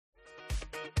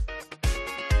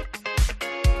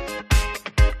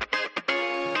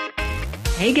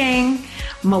Hey gang,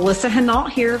 Melissa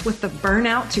Hinault here with the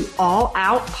Burnout to All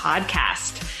Out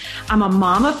podcast. I'm a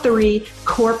mom of three,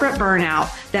 corporate burnout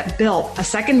that built a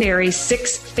secondary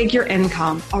 6-figure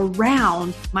income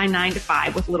around my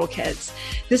 9-to-5 with little kids.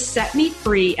 This set me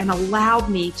free and allowed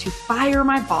me to fire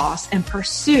my boss and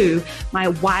pursue my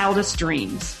wildest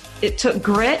dreams. It took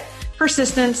grit,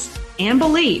 persistence, and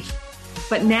belief.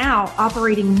 But now,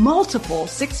 operating multiple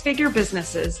 6-figure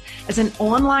businesses as an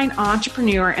online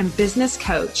entrepreneur and business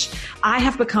coach, I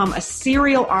have become a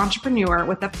serial entrepreneur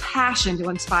with a passion to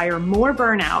inspire more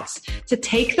burnouts to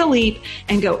take the leap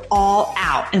and go all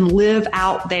out and live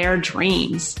out their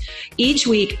dreams. Each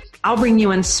week, I'll bring you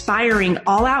inspiring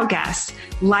all-out guests,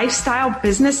 lifestyle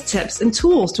business tips, and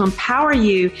tools to empower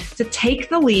you to take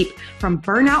the leap from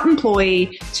burnout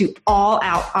employee to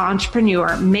all-out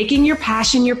entrepreneur, making your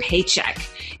passion your paycheck.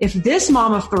 If this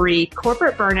mom of three,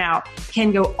 corporate burnout,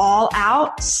 can go all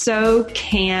out, so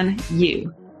can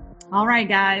you. All right,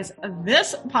 guys,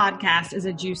 this podcast is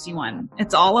a juicy one.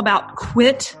 It's all about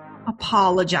quit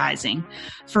apologizing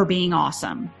for being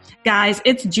awesome. Guys,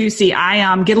 it's juicy.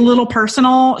 I get a little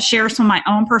personal, share some of my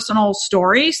own personal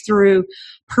stories through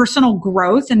personal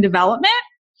growth and development,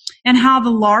 and how the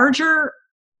larger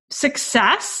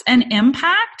success and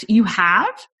impact you have,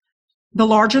 the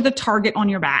larger the target on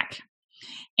your back.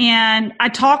 And I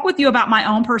talk with you about my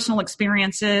own personal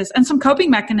experiences and some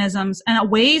coping mechanisms and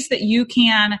ways that you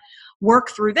can work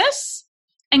through this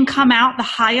and come out the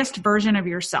highest version of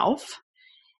yourself,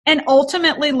 and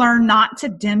ultimately learn not to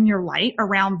dim your light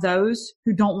around those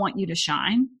who don't want you to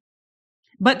shine,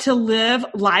 but to live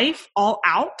life all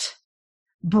out,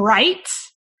 bright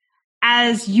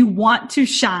as you want to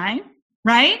shine,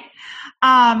 right?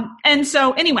 And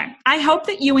so anyway, I hope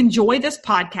that you enjoy this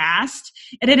podcast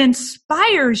and it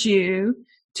inspires you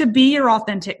to be your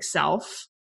authentic self,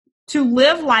 to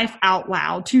live life out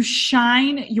loud, to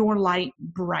shine your light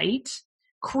bright,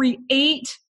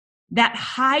 create that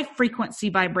high frequency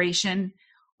vibration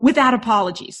without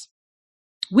apologies.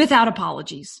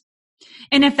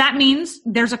 And if that means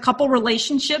there's a couple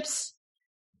relationships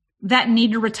that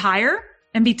need to retire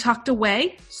and be tucked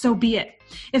away, so be it.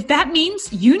 If that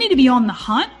means you need to be on the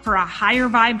hunt for a higher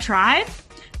vibe tribe,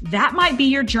 that might be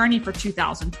your journey for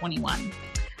 2021.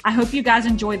 I hope you guys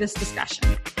enjoy this discussion.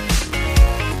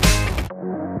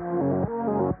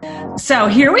 So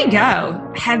here we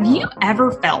go. Have you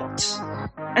ever felt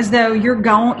as though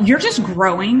you're just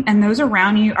growing and those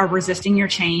around you are resisting your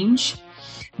change?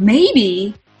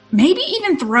 Maybe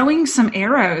even throwing some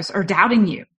arrows or doubting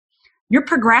you. You're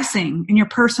progressing in your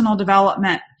personal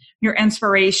development, your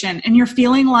inspiration, and you're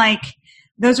feeling like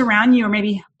those around you are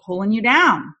maybe pulling you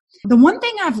down. The one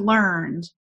thing I've learned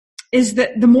is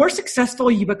that the more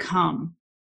successful you become,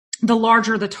 the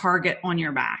larger the target on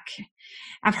your back.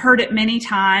 I've heard it many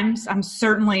times. I'm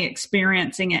certainly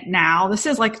experiencing it now. This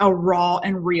is like a raw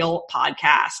and real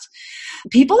podcast.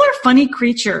 People are funny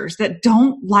creatures that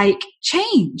don't like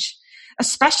change,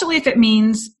 especially if it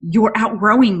means you're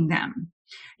outgrowing them.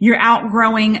 You're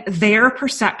outgrowing their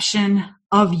perception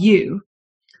of you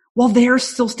while they're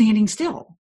still standing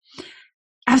still.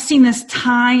 I've seen this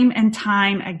time and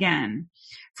time again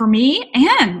for me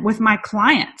and with my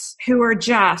clients who are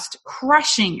just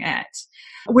crushing it,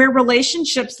 where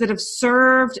relationships that have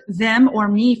served them or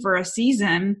me for a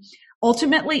season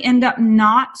ultimately end up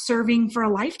not serving for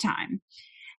a lifetime.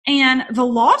 And the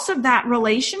loss of that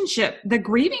relationship, the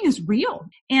grieving is real.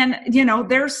 And,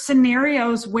 there's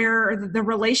scenarios where the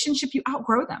relationship, you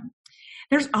outgrow them.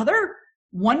 There's other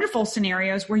wonderful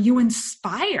scenarios where you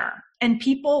inspire and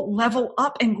people level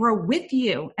up and grow with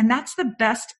you. And that's the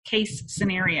best case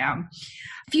scenario.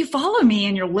 If you follow me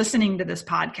and you're listening to this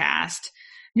podcast,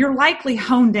 you're likely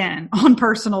honed in on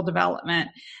personal development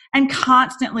and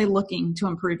constantly looking to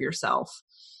improve yourself.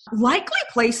 Likely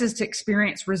places to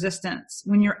experience resistance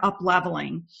when you're up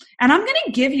leveling. And I'm going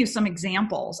to give you some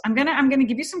examples. I'm going to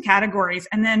give you some categories,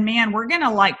 and then we're going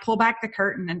to pull back the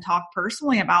curtain and talk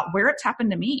personally about where it's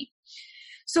happened to me.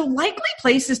 So likely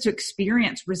places to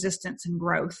experience resistance and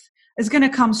growth is going to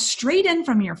come straight in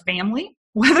from your family,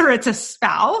 whether it's a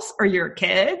spouse or your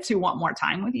kids who want more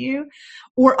time with you,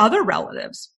 or other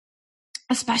relatives,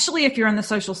 especially if you're in the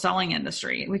social selling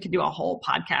industry. We could do a whole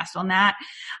podcast on that.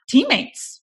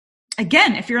 Teammates.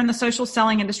 Again, if you're in the social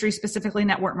selling industry, specifically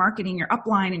network marketing, your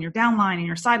upline and your downline and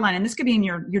your sideline, and this could be in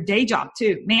your day job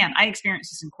too. Man, I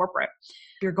experienced this in corporate.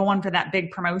 You're going for that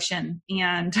big promotion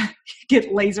and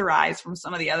get laser eyes from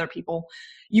some of the other people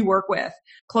you work with.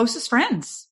 Closest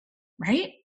friends,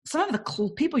 right? Some of the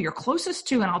people you're closest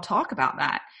to, and I'll talk about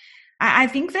that. I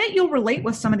think that you'll relate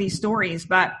with some of these stories,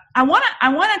 but I want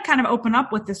to kind of open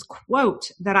up with this quote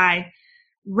that I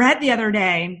read the other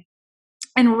day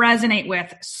and resonate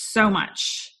with so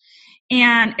much.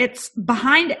 And it's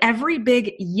behind every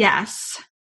big yes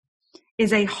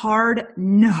is a hard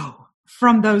no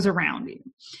from those around you.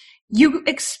 You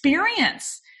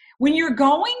experience when you're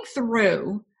going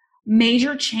through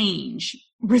major change,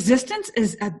 resistance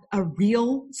is a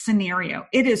real scenario.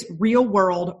 It is real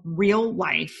world, real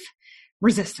life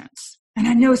resistance. And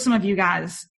I know some of you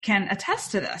guys can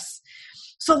attest to this.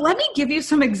 So let me give you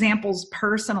some examples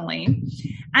personally,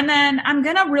 and then I'm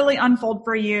going to really unfold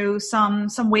for you some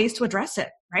ways to address it,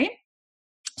 right?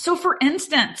 So for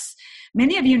instance,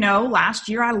 many of you know last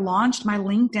year I launched my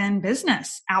LinkedIn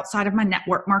business outside of my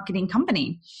network marketing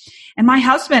company. And my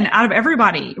husband, out of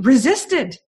everybody,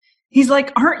 resisted. He's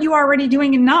like, aren't you already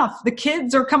doing enough? The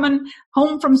kids are coming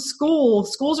home from school.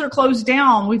 Schools are closed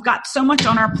down. We've got so much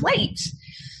on our plate.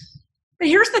 But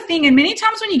here's the thing, and many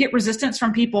times when you get resistance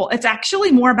from people, it's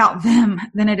actually more about them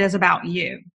than it is about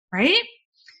you, right?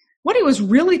 What he was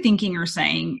really thinking or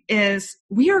saying is,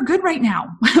 we are good right now.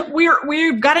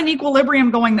 We've got an equilibrium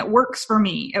going that works for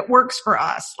me. It works for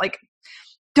us. Like,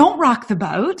 don't rock the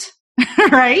boat,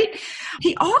 right?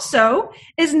 He also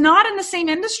is not in the same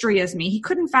industry as me. He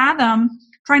couldn't fathom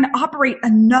trying to operate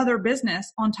another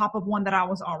business on top of one that I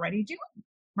was already doing,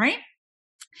 right?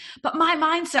 But my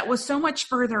mindset was so much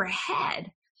further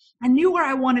ahead. I knew where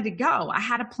I wanted to go. I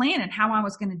had a plan and how I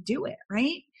was going to do it,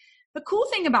 right? The cool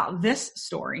thing about this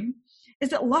story is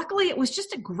that luckily it was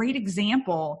just a great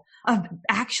example of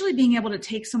actually being able to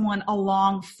take someone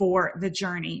along for the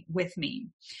journey with me.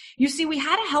 You see, we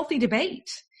had a healthy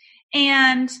debate.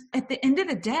 And at the end of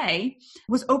the day,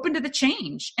 was open to the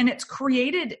change. And it's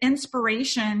created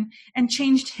inspiration and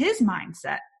changed his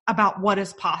mindset about what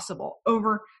is possible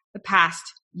over the past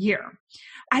year.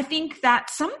 I think that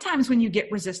sometimes when you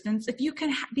get resistance, if you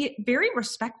can be very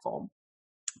respectful,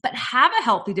 but have a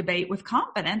healthy debate with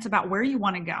confidence about where you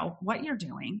want to go, what you're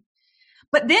doing.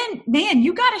 But then, man,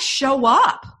 you got to show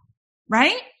up,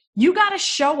 right? You got to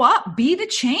show up, be the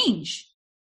change,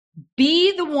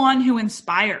 be the one who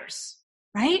inspires,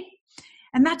 right?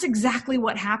 And that's exactly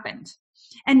what happened.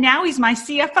 And now he's my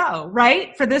CFO,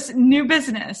 right? For this new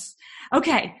business.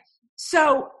 Okay.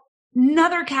 So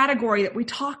another category that we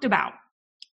talked about,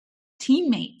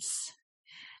 teammates.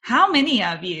 How many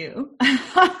of you,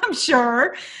 I'm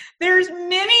sure there's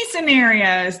many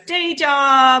scenarios, day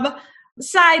job,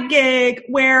 side gig,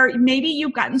 where maybe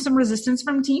you've gotten some resistance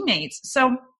from teammates.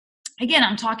 So again,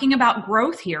 I'm talking about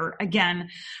growth here. Again,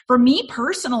 for me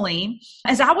personally,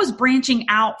 as I was branching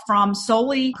out from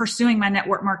solely pursuing my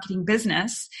network marketing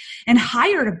business and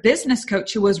hired a business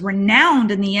coach who was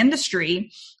renowned in the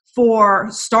industry for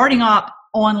starting up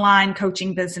online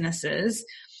coaching businesses.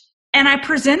 And I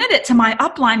presented it to my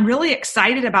upline, really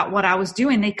excited about what I was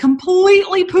doing. They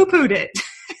completely poo-pooed it.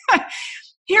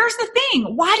 Here's the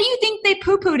thing. Why do you think they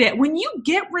poo-pooed it? When you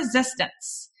get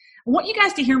resistance, I want you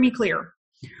guys to hear me clear.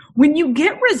 When you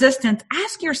get resistance,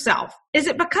 ask yourself, is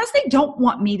it because they don't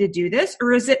want me to do this,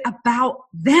 or is it about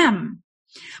them?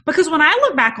 Because when I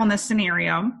look back on this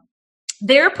scenario,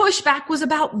 their pushback was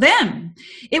about them.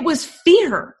 It was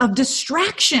fear of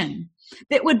distraction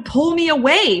that would pull me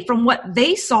away from what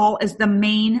they saw as the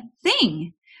main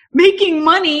thing, making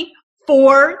money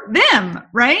for them,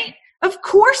 right? Of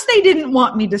course they didn't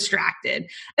want me distracted.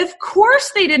 Of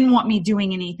course they didn't want me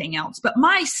doing anything else. But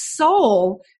my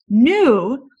soul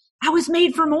knew I was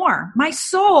made for more. My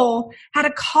soul had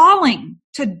a calling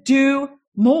to do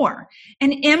more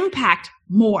and impact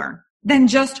more than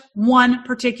just one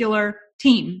particular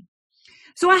team.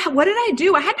 So what did I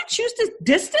do? I had to choose to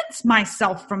distance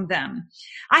myself from them.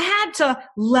 I had to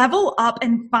level up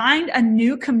and find a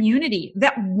new community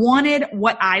that wanted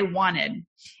what I wanted.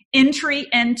 Entry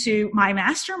into my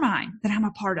mastermind that I'm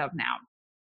a part of now,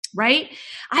 right?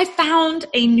 I found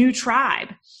a new tribe.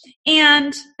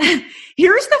 And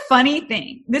here's the funny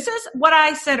thing. This is what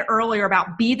I said earlier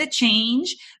about be the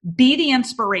change, be the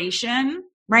inspiration,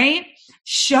 right?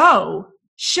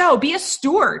 Be a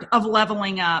steward of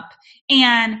leveling up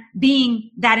and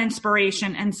being that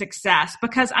inspiration and success.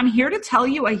 Because I'm here to tell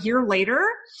you a year later,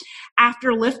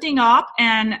 after lifting up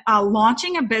and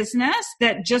launching a business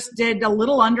that just did a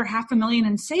little under $500,000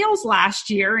 in sales last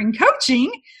year in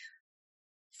coaching,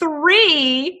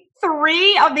 three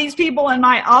of these people in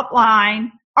my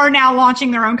upline are now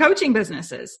launching their own coaching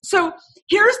businesses. So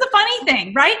here's the funny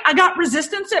thing, right? I got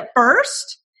resistance at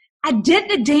first. I did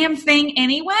the damn thing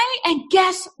anyway. And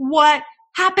guess what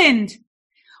happened?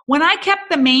 When I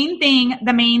kept the main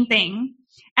thing,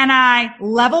 and I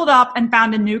leveled up and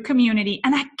found a new community,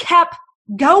 and I kept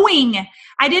going.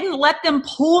 I didn't let them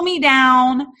pull me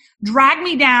down, drag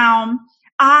me down.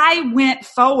 I went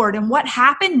forward, and what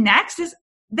happened next is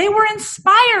they were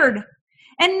inspired,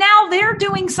 and now they're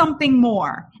doing something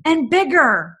more and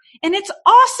bigger, and it's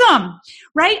awesome,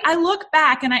 right? I look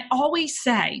back and I always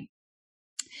say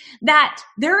that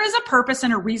there is a purpose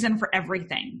and a reason for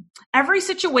everything. Every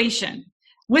situation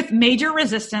with major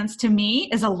resistance to me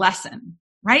is a lesson,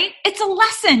 right? It's a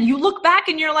lesson. You look back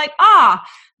and you're like,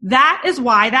 that is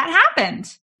why that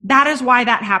happened. That is why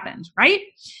that happened, right?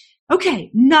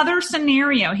 Okay, another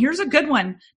scenario. Here's a good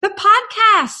one. The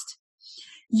podcast.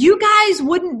 You guys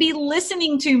wouldn't be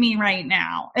listening to me right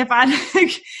now if I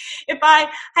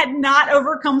had not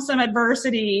overcome some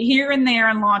adversity here and there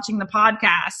in launching the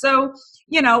podcast. So,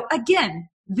 again,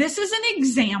 this is an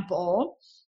example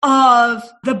of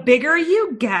the bigger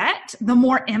you get, the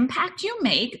more impact you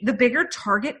make, the bigger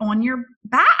target on your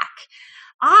back.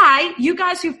 You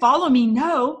guys who follow me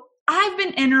know I've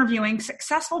been interviewing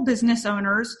successful business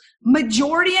owners,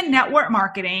 majority in network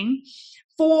marketing,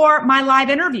 for my live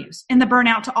interviews in the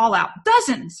Burnout to All Out.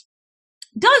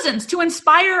 Dozens to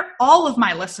inspire all of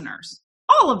my listeners,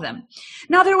 all of them.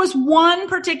 Now, there was one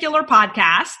particular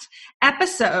podcast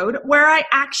episode where I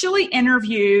actually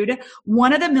interviewed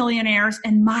one of the millionaires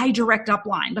in my direct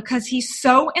upline because he's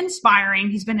so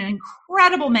inspiring. He's been an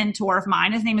incredible mentor of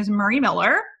mine. His name is Murray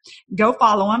Miller. Go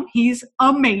follow him. He's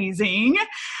amazing.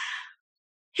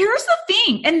 Here's the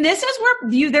thing, and this is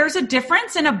where there's a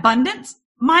difference in abundance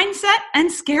mindset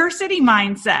and scarcity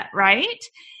mindset, right?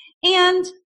 And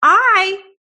I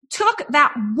took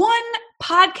that one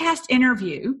podcast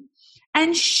interview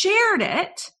and shared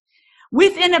it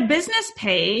within a business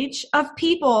page of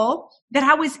people that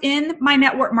I was in my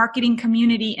network marketing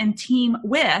community and team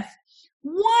with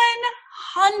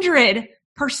 100%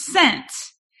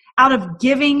 out of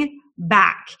giving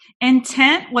back.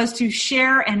 Intent was to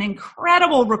share an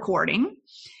incredible recording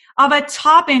of a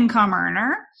top income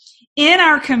earner in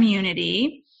our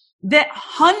community that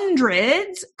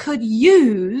hundreds could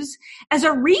use as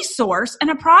a resource and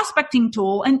a prospecting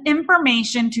tool and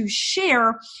information to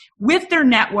share with their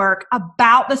network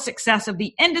about the success of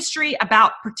the industry,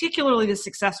 about particularly the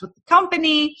success with the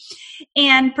company,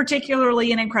 and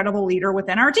particularly an incredible leader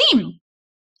within our team.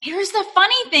 Here's the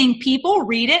funny thing. People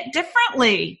read it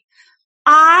differently.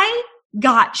 I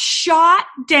got shot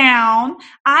down.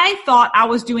 I thought I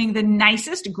was doing the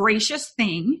nicest, gracious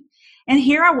thing. And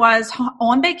here I was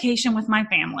on vacation with my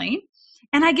family,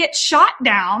 and I get shot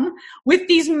down with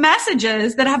these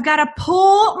messages that I've got to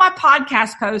pull my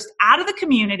podcast post out of the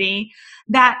community,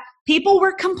 that people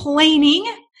were complaining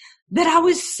that I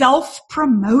was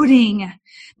self-promoting,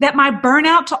 that my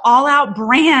Burnout to All Out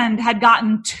brand had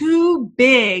gotten too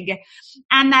big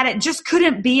and that it just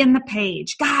couldn't be in the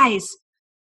page. Guys,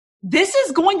 this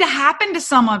is going to happen to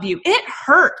some of you. It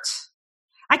hurt.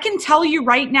 I can tell you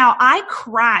right now, I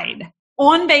cried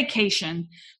on vacation,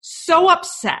 so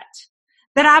upset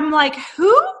that I'm like,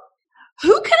 who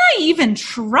can I even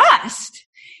trust?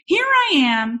 Here I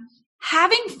am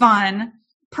having fun,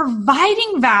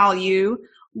 providing value,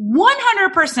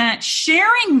 100%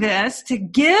 sharing this to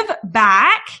give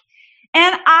back,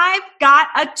 and I've got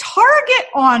a target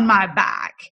on my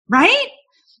back, right?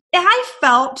 I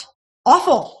felt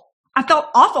awful.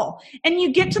 And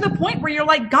you get to the point where you're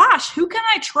like, gosh, who can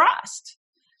I trust?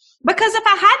 Because if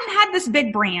I hadn't had this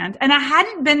big brand and I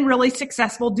hadn't been really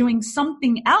successful doing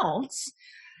something else,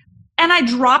 and I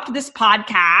dropped this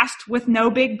podcast with no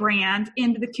big brand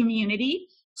into the community,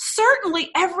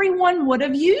 certainly everyone would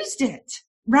have used it,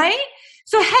 right?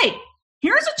 So, hey,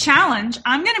 here's a challenge.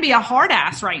 I'm going to be a hard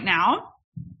ass right now.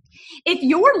 If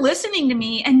you're listening to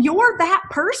me and you're that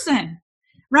person,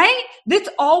 right, that's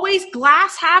always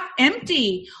glass half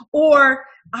empty, or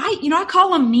I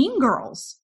call them mean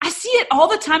girls. I see it all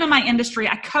the time in my industry.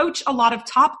 I coach a lot of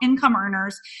top income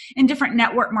earners in different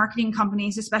network marketing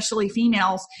companies, especially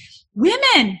females.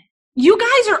 Women, you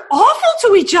guys are awful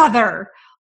to each other.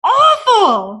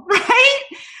 Awful, right?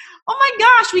 Oh my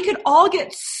gosh, we could all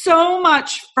get so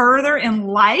much further in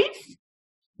life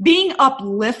being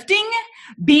uplifting,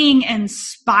 being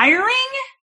inspiring,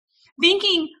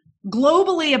 thinking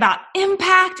globally about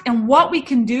impact and what we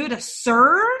can do to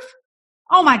serve.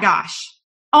 Oh my gosh.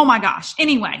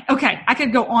 Anyway, okay, I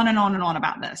could go on and on and on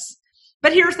about this.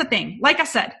 But here's the thing. Like I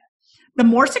said, the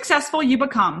more successful you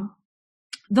become,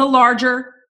 the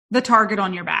larger the target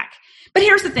on your back. But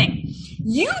here's the thing.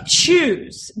 You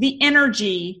choose the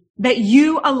energy that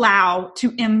you allow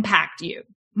to impact you.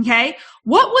 Okay?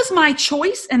 What was my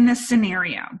choice in this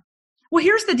scenario? Well,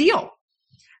 here's the deal.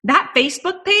 That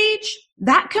Facebook page,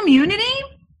 that community,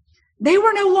 they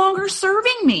were no longer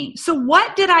serving me. So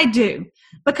what did I do?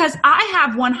 Because I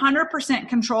have 100%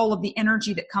 control of the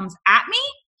energy that comes at me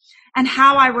and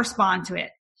how I respond to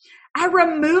it. I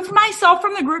removed myself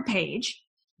from the group page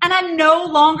and I no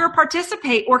longer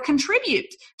participate or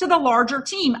contribute to the larger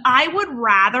team. I would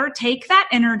rather take that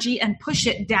energy and push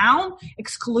it down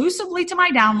exclusively to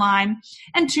my downline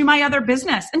and to my other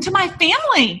business and to my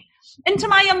family and to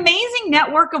my amazing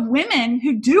network of women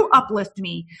who do uplift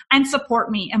me and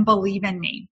support me and believe in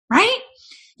me, right?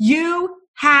 You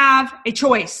have a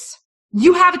choice.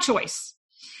 You have a choice.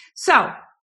 So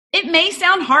it may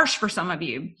sound harsh for some of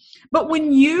you, but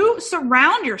when you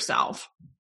surround yourself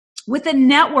with a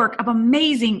network of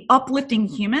amazing, uplifting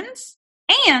humans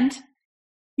and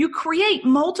you create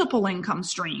multiple income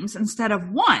streams instead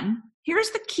of one, here's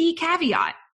the key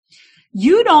caveat.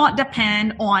 You don't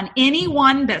depend on any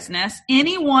one business,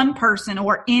 any one person,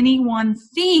 or any one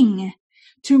thing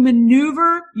to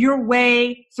maneuver your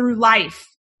way through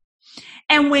life.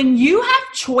 And when you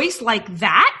have choice like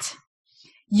that,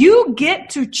 you get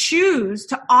to choose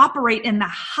to operate in the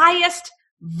highest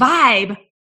vibe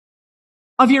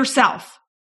of yourself,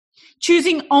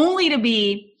 choosing only to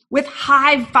be with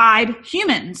high vibe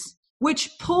humans,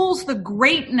 which pulls the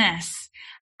greatness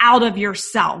out of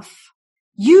yourself.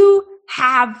 You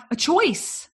have a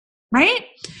choice, right?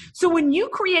 So when you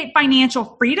create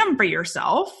financial freedom for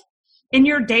yourself in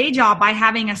your day job by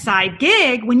having a side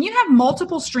gig, when you have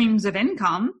multiple streams of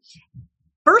income,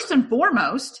 first and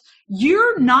foremost,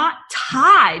 you're not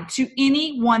tied to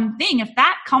any one thing. If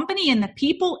that company and the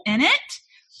people in it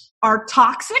are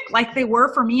toxic, like they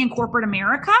were for me in corporate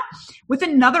America, with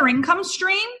another income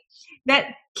stream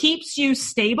that keeps you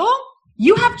stable,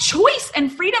 you have choice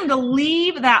and freedom to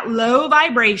leave that low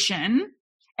vibration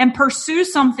and pursue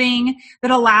something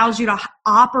that allows you to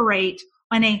operate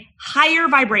on a higher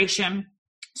vibration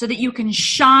so that you can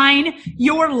shine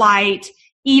your light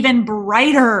even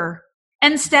brighter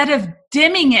instead of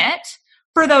dimming it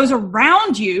for those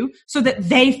around you so that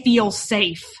they feel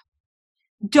safe.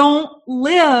 Don't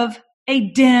live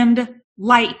a dimmed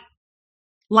light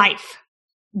life.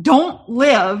 Don't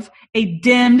live a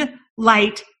dimmed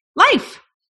light life.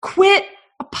 Quit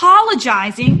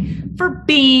apologizing for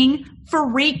being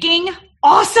freaking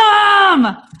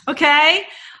awesome. Okay?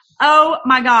 Oh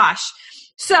my gosh.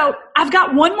 So I've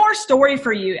got one more story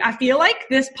for you. I feel like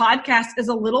this podcast is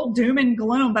a little doom and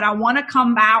gloom, but I want to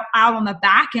come out on the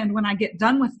back end when I get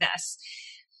done with this.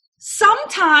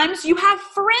 Sometimes you have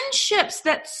friendships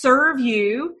that serve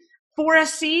you for a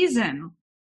season.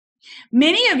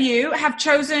 Many of you have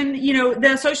chosen,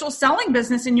 the social selling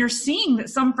business, and you're seeing that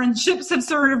some friendships have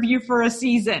served you for a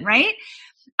season, right?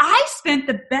 I spent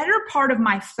the better part of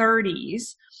my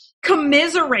 30s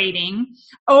commiserating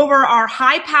over our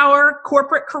high power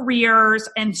corporate careers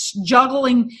and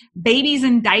juggling babies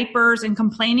and diapers and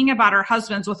complaining about our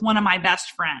husbands with one of my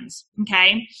best friends.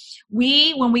 Okay.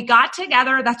 When we got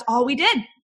together, that's all we did.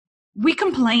 We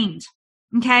complained.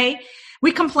 Okay.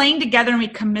 We complained together and we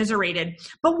commiserated.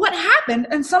 But what happened,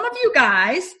 and some of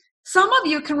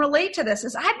you can relate to this,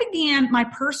 is I began my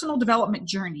personal development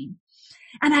journey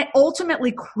and I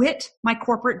ultimately quit my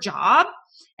corporate job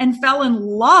and fell in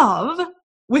love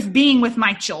with being with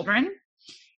my children.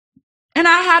 And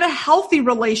I had a healthy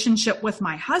relationship with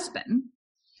my husband.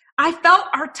 I felt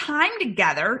our time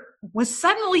together was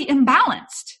suddenly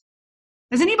imbalanced.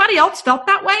 Has anybody else felt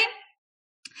that way?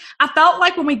 I felt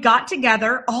like when we got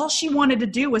together, all she wanted to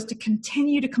do was to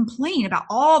continue to complain about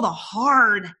all the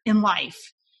hard in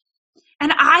life.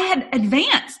 And I had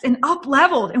advanced and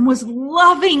up-leveled and was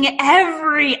loving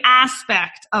every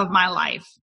aspect of my life.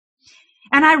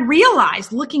 And I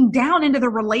realized, looking down into the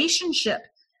relationship,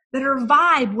 that her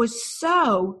vibe was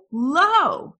so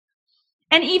low.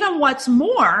 And even what's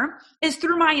more is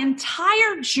through my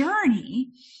entire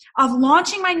journey of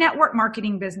launching my network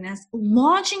marketing business,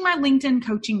 launching my LinkedIn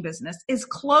coaching business, as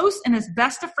close and as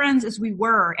best of friends as we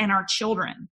were and our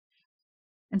children.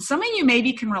 And some of you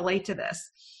maybe can relate to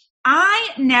this.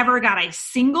 I never got a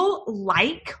single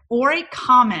like or a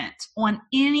comment on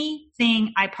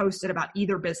anything I posted about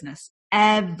either business.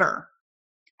 Ever.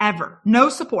 No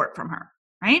support from her,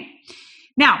 right?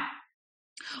 Now,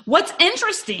 what's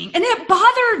interesting, and it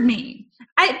bothered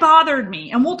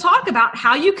me, and we'll talk about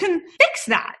how you can fix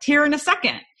that here in a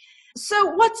second.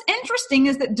 So what's interesting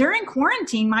is that during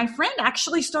quarantine, my friend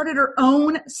actually started her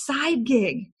own side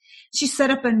gig. She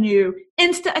set up a new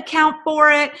Insta account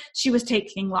for it. She was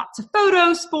taking lots of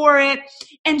photos for it.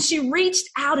 And she reached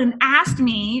out and asked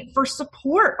me for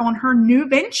support on her new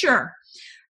venture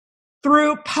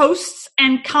through posts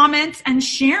and comments and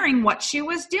sharing what she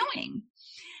was doing.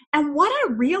 And what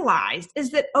I realized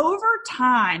is that over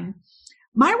time,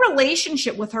 my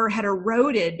relationship with her had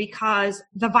eroded because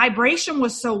the vibration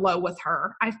was so low with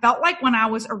her. I felt like when I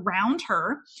was around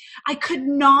her, I could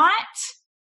not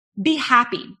be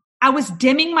happy. I was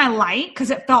dimming my light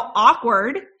because it felt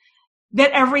awkward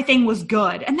that everything was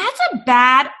good. And that's a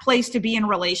bad place to be in a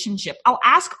relationship. I'll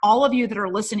ask all of you that are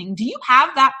listening, do you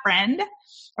have that friend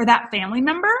or that family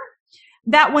member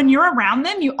that when you're around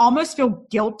them, you almost feel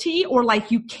guilty or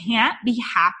like you can't be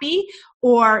happy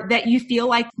or that you feel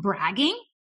like bragging?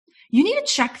 You need to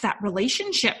check that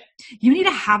relationship. You need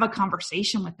to have a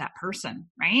conversation with that person,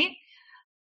 right?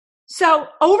 So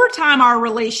over time, our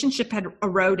relationship had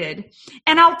eroded.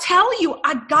 And I'll tell you,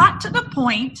 I got to the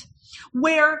point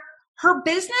where her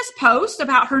business post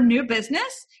about her new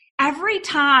business, every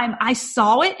time I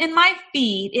saw it in my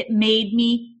feed, it made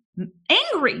me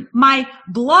angry. My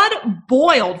blood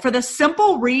boiled for the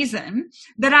simple reason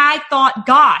that I thought,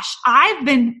 gosh, I've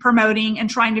been promoting and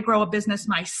trying to grow a business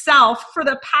myself for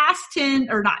the past 5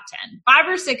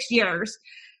 or 6 years.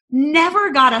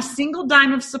 Never got a single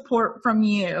dime of support from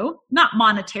you, not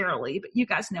monetarily, but you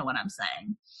guys know what I'm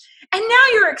saying. And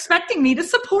now you're expecting me to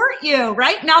support you,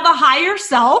 right? Now the higher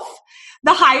self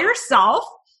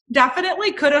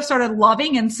definitely could have started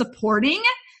loving and supporting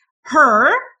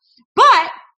her. But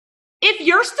if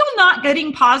you're still not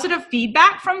getting positive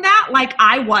feedback from that, like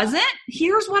I wasn't,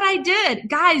 here's what I did.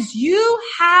 Guys, you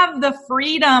have the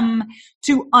freedom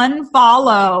to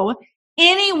unfollow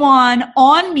anyone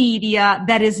on media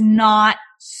that is not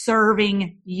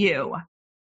serving you.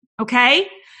 Okay?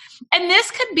 And this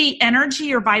could be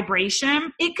energy or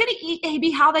vibration. It could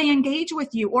be how they engage with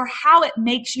you or how it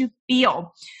makes you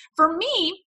feel. For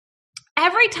me,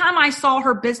 every time I saw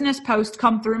her business post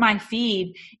come through my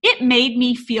feed, it made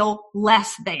me feel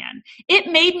less than. It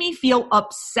made me feel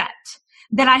upset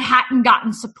that I hadn't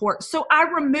gotten support. So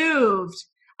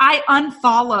I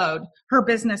unfollowed her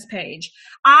business page.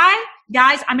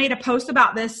 Guys, I made a post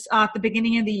about this at the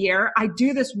beginning of the year. I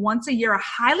do this once a year. I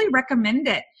highly recommend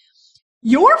it.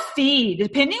 Your feed,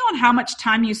 depending on how much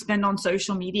time you spend on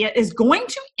social media, is going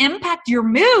to impact your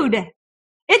mood.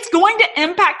 It's going to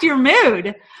impact your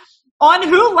mood on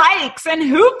who likes and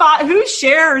who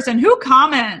shares and who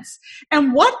comments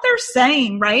and what they're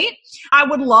saying, right? I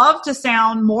would love to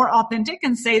sound more authentic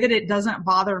and say that it doesn't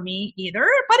bother me either,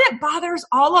 but it bothers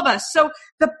all of us. So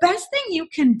the best thing you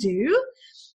can do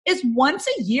is once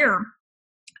a year,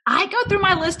 I go through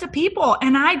my list of people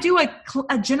and I do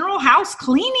a general house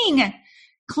cleaning.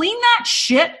 Clean that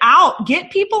shit out. Get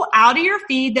people out of your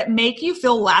feed that make you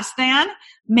feel less than,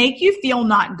 make you feel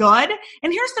not good.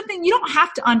 And here's the thing, you don't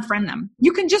have to unfriend them.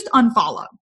 You can just unfollow.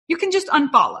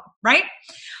 Right?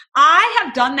 I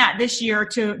have done that this year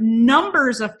to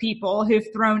numbers of people who've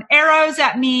thrown arrows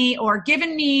at me or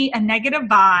given me a negative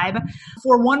vibe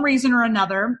for one reason or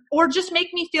another, or just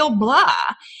make me feel blah.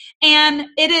 And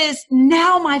it is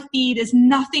now my feed is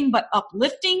nothing but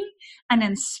uplifting and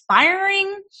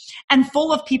inspiring and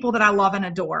full of people that I love and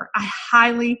adore. I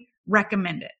highly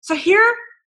recommend it. So here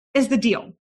is the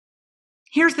deal.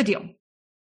 Here's the deal.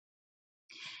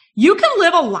 You can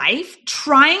live a life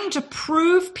trying to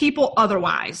prove people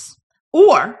otherwise,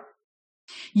 or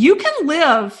you can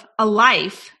live a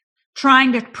life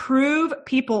trying to prove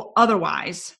people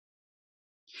otherwise,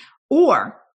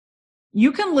 or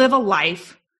you can live a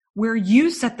life where you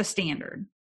set the standard.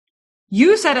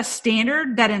 You set a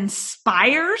standard that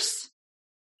inspires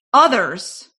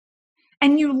others,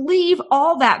 and you leave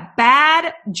all that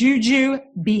bad juju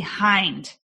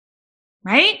behind,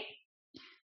 right?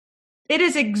 It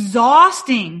is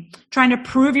exhausting trying to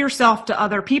prove yourself to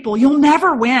other people. You'll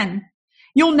never win.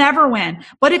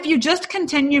 But if you just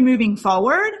continue moving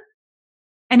forward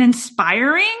and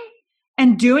inspiring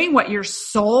and doing what your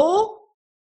soul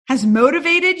has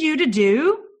motivated you to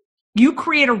do, you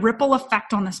create a ripple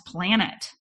effect on this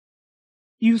planet.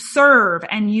 You serve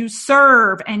and you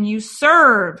serve and you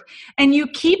serve and you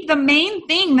keep the main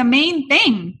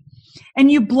thing. And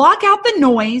you block out the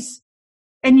noise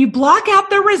and you block out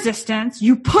the resistance.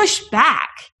 You push back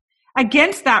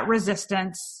against that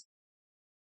resistance.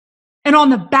 And on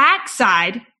the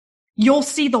backside, you'll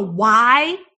see the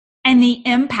why and the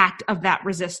impact of that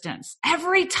resistance.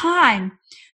 Every time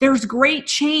there's great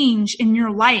change in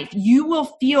your life, you will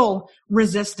feel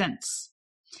resistance.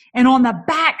 And on the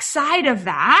backside of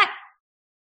that,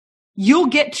 you'll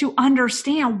get to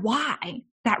understand why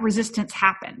that resistance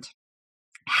happened,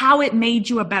 how it made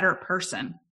you a better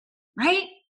person, right?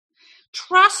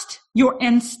 Trust your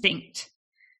instinct,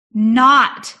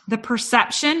 not the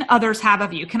perception others have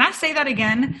of you. Can I say that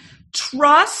again?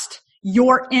 Trust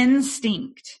your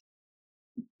instinct,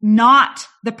 not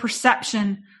the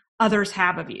perception others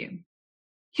have of you.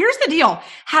 Here's the deal.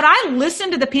 Had I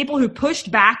listened to the people who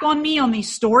pushed back on me on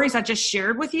these stories I just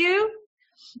shared with you,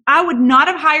 I would not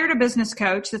have hired a business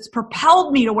coach that's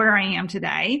propelled me to where I am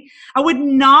today. I would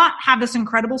not have this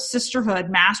incredible sisterhood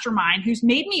mastermind who's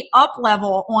made me up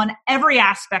level on every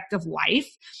aspect of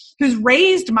life, who's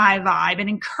raised my vibe and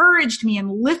encouraged me and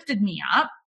lifted me up.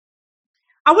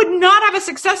 I would not have a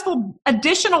successful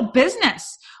additional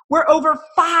business where over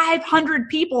 500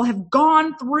 people have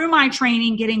gone through my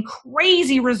training, getting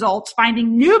crazy results,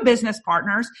 finding new business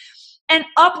partners, and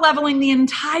up-leveling the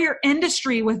entire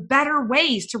industry with better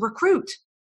ways to recruit.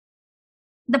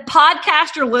 The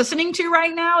podcast you're listening to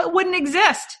right now, it wouldn't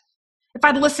exist if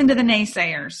I'd listened to the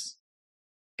naysayers.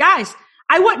 Guys,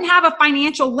 I wouldn't have a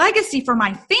financial legacy for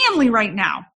my family right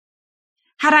now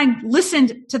had I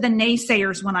listened to the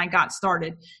naysayers when I got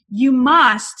started. You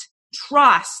must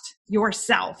trust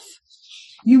yourself.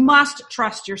 You must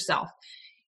trust yourself.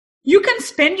 You can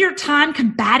spend your time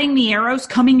combating the arrows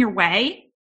coming your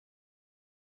way.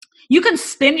 You can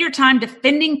spend your time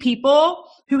defending people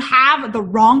who have the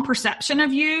wrong perception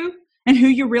of you and who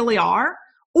you really are,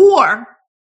 or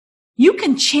you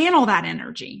can channel that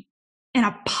energy in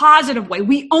a positive way.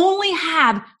 We only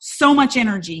have so much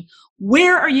energy.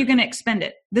 Where are you going to expend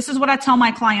it? This is what I tell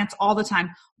my clients all the time.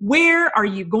 Where are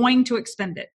you going to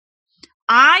expend it?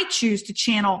 I choose to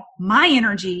channel my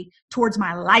energy towards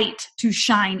my light to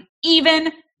shine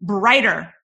even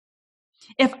brighter.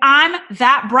 If I'm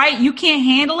that bright, you can't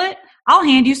handle it, I'll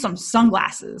hand you some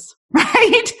sunglasses,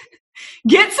 right?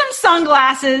 Get some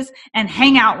sunglasses and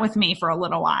hang out with me for a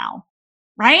little while,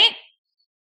 right?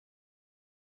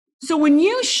 So when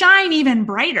you shine even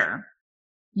brighter,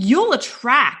 you'll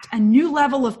attract a new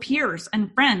level of peers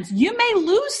and friends. You may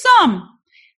lose some.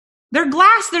 Their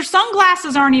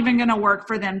sunglasses aren't even going to work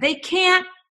for them. They can't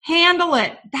handle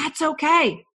it. That's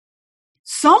okay.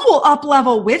 Some will up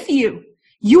level with you.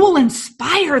 You will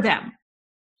inspire them.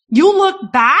 You'll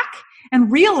look back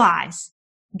and realize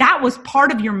that was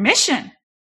part of your mission.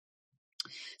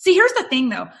 See, here's the thing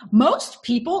though. Most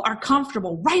people are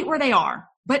comfortable right where they are,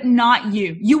 but not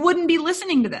you. You wouldn't be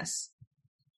listening to this.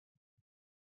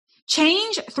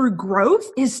 Change through growth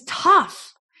is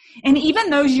tough. And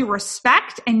even those you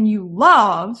respect and you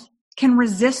love can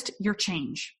resist your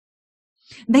change.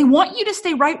 They want you to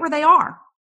stay right where they are,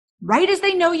 right as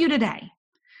they know you today.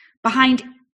 Behind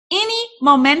any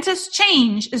momentous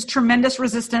change is tremendous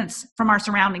resistance from our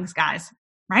surroundings, guys,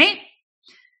 right?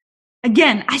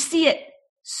 Again, I see it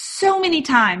so many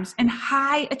times in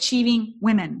high achieving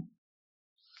women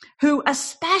who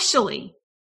especially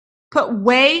put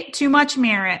way too much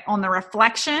merit on the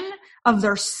reflection of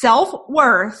their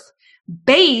self-worth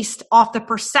based off the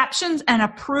perceptions and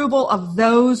approval of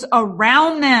those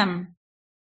around them.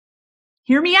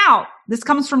 Hear me out. This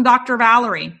comes from Dr.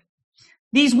 Valerie.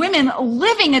 These women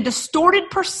living a distorted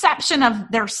perception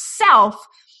of their self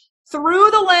through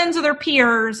the lens of their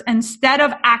peers instead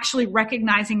of actually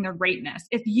recognizing their greatness.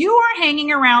 If you are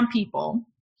hanging around people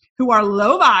who are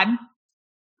low vibe,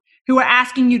 who are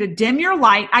asking you to dim your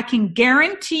light, I can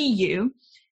guarantee you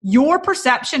your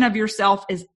perception of yourself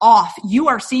is off. You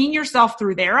are seeing yourself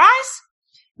through their eyes,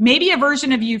 maybe a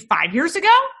version of you 5 years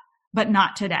ago, but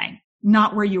not today,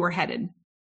 not where you were headed.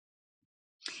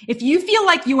 If you feel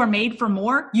like you are made for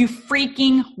more, you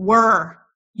freaking were.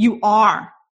 You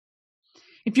are.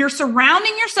 If you're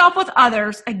surrounding yourself with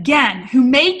others, again, who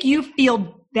make you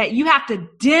feel that you have to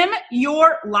dim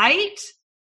your light,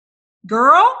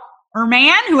 girl or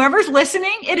man, whoever's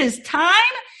listening, it is time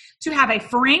to have a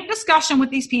frank discussion with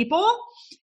these people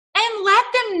and let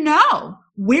them know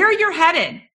where you're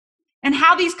headed and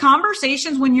how these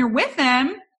conversations when you're with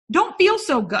them don't feel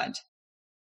so good,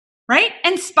 right?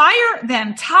 Inspire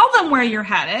them, tell them where you're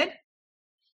headed,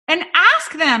 and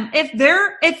ask them if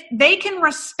they can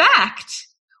respect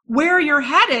where you're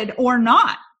headed or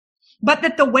not. But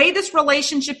that the way this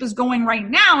relationship is going right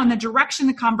now and the direction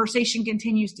the conversation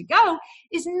continues to go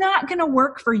is not going to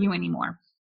work for you anymore.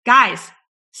 Guys,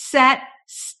 set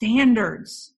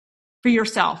standards for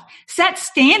yourself. Set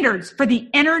standards for the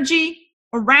energy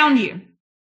around you.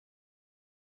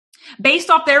 Based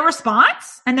off their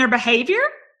response and their behavior,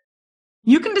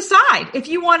 you can decide if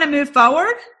you want to move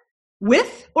forward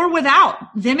with or without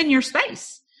them in your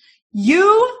space.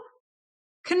 You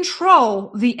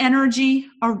control the energy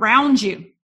around you.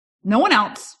 No one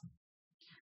else.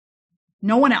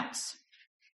 No one else.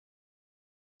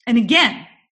 And again,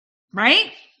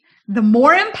 right? The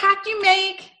more impact you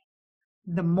make,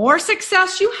 the more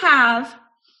success you have,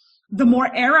 the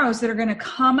more arrows that are going to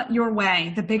come your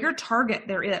way, the bigger target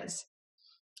there is.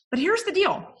 But here's the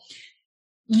deal.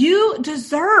 You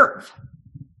deserve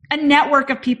a network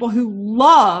of people who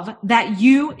love that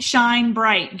you shine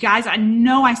bright. Guys, I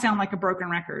know I sound like a broken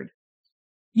record.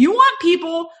 You want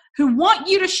people who want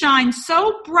you to shine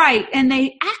so bright and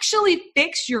they actually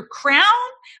fix your crown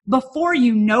before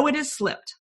you know it has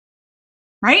slipped,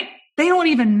 right? They don't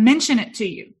even mention it to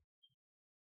you.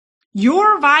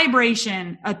 Your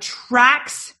vibration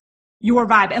attracts your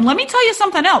vibe. And let me tell you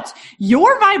something else.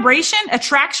 Your vibration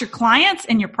attracts your clients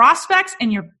and your prospects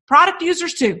and your product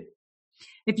users too.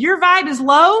 If your vibe is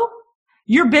low,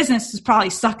 your business is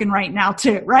probably sucking right now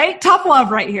too, right? Tough love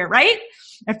right here, right?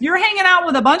 If you're hanging out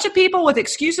with a bunch of people with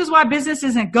excuses why business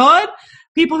isn't good,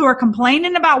 people who are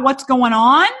complaining about what's going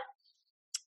on,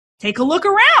 take a look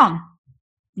around.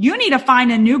 You need to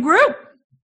find a new group,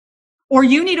 or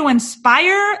you need to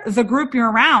inspire the group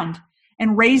you're around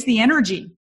and raise the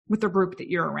energy with the group that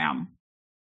you're around.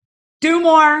 Do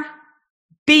more,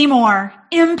 be more,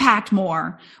 impact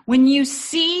more. When you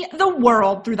see the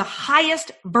world through the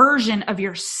highest version of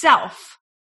yourself,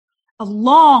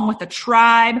 along with a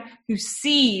tribe who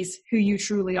sees who you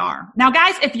truly are. Now,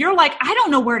 guys, if you're like, I don't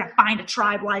know where to find a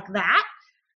tribe like that,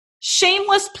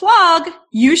 shameless plug,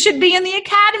 you should be in the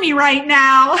academy right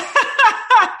now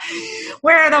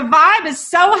where the vibe is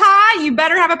so high, you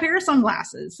better have a pair of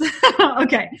sunglasses.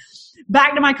 Okay,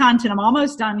 back to my content. I'm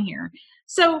almost done here.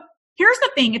 So here's the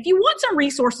thing. If you want some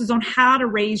resources on how to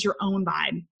raise your own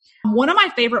vibe, one of my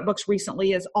favorite books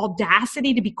recently is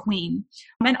Audacity to be Queen.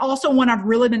 And also one I've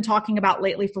really been talking about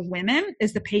lately for women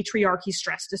is the patriarchy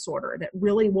stress disorder that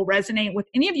really will resonate with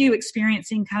any of you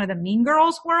experiencing kind of the mean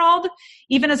girls world.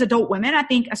 Even as adult women, I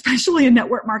think, especially in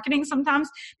network marketing,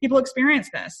 sometimes people experience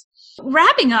this.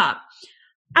 Wrapping up,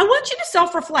 I want you to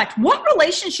self-reflect. What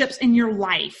relationships in your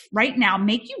life right now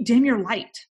make you dim your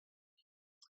light?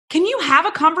 Can you have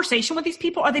a conversation with these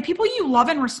people? Are they people you love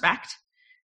and respect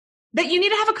that you need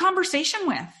to have a conversation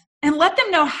with and let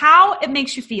them know how it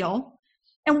makes you feel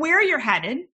and where you're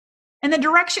headed and the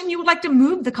direction you would like to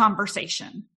move the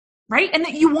conversation, right? And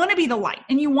that you want to be the light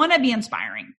and you want to be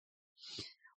inspiring.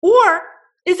 Or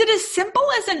is it as simple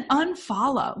as an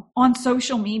unfollow on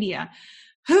social media?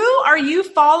 Who are you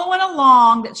following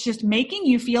along that's just making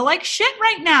you feel like shit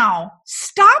right now?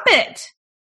 Stop it.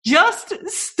 Just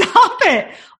stop it.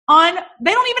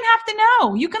 They don't even have to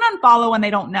know. You can unfollow when they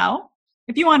don't know.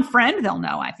 If you unfriend, they'll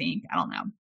know, I think. I don't know.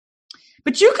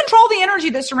 But you control the energy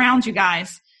that surrounds you,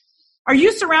 guys. Are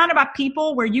you surrounded by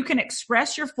people where you can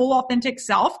express your full authentic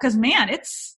self? Because, man,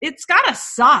 it's got to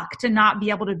suck to not be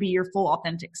able to be your full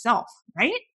authentic self,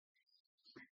 right?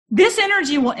 This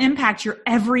energy will impact your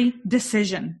every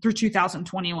decision through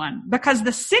 2021 because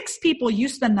the 6 people you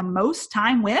spend the most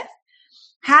time with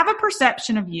have a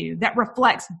perception of you that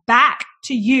reflects back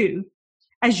to you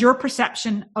as your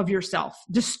perception of yourself,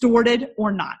 distorted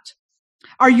or not.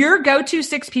 Are your go-to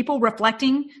 6 people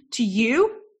reflecting to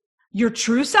you your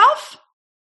true self?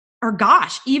 Or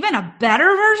gosh, even a better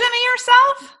version of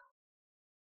yourself?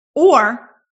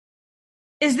 Or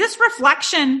is this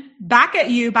reflection back at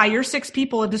you by your 6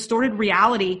 people a distorted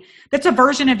reality that's a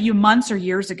version of you months or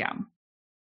years ago?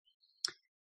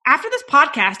 After this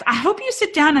podcast, I hope you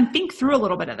sit down and think through a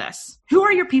little bit of this. Who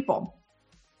are your people?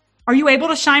 Are you able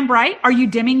to shine bright? Are you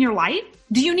dimming your light?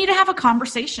 Do you need to have a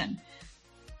conversation?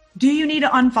 Do you need to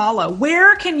unfollow?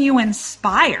 Where can you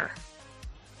inspire?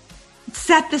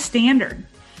 Set the standard.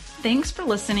 Thanks for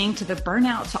listening to the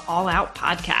Burnout to All Out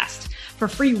podcast. For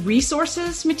free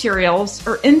resources, materials,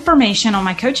 or information on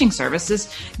my coaching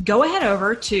services, go ahead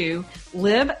over to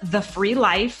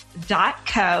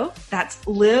livethefreelife.co. That's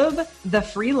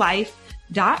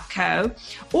livethefreelife.co.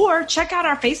 Or check out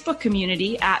our Facebook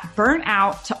community at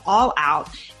Burnout to All Out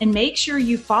and make sure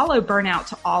you follow Burnout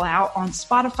to All Out on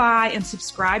Spotify and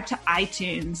subscribe to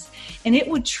iTunes. And it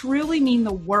would truly mean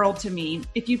the world to me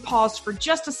if you paused for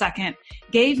just a second,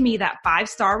 gave me that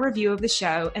 5-star review of the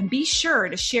show, and be sure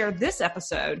to share this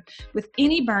episode with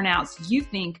any burnouts you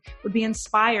think would be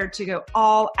inspired to go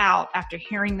all out after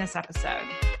hearing this episode.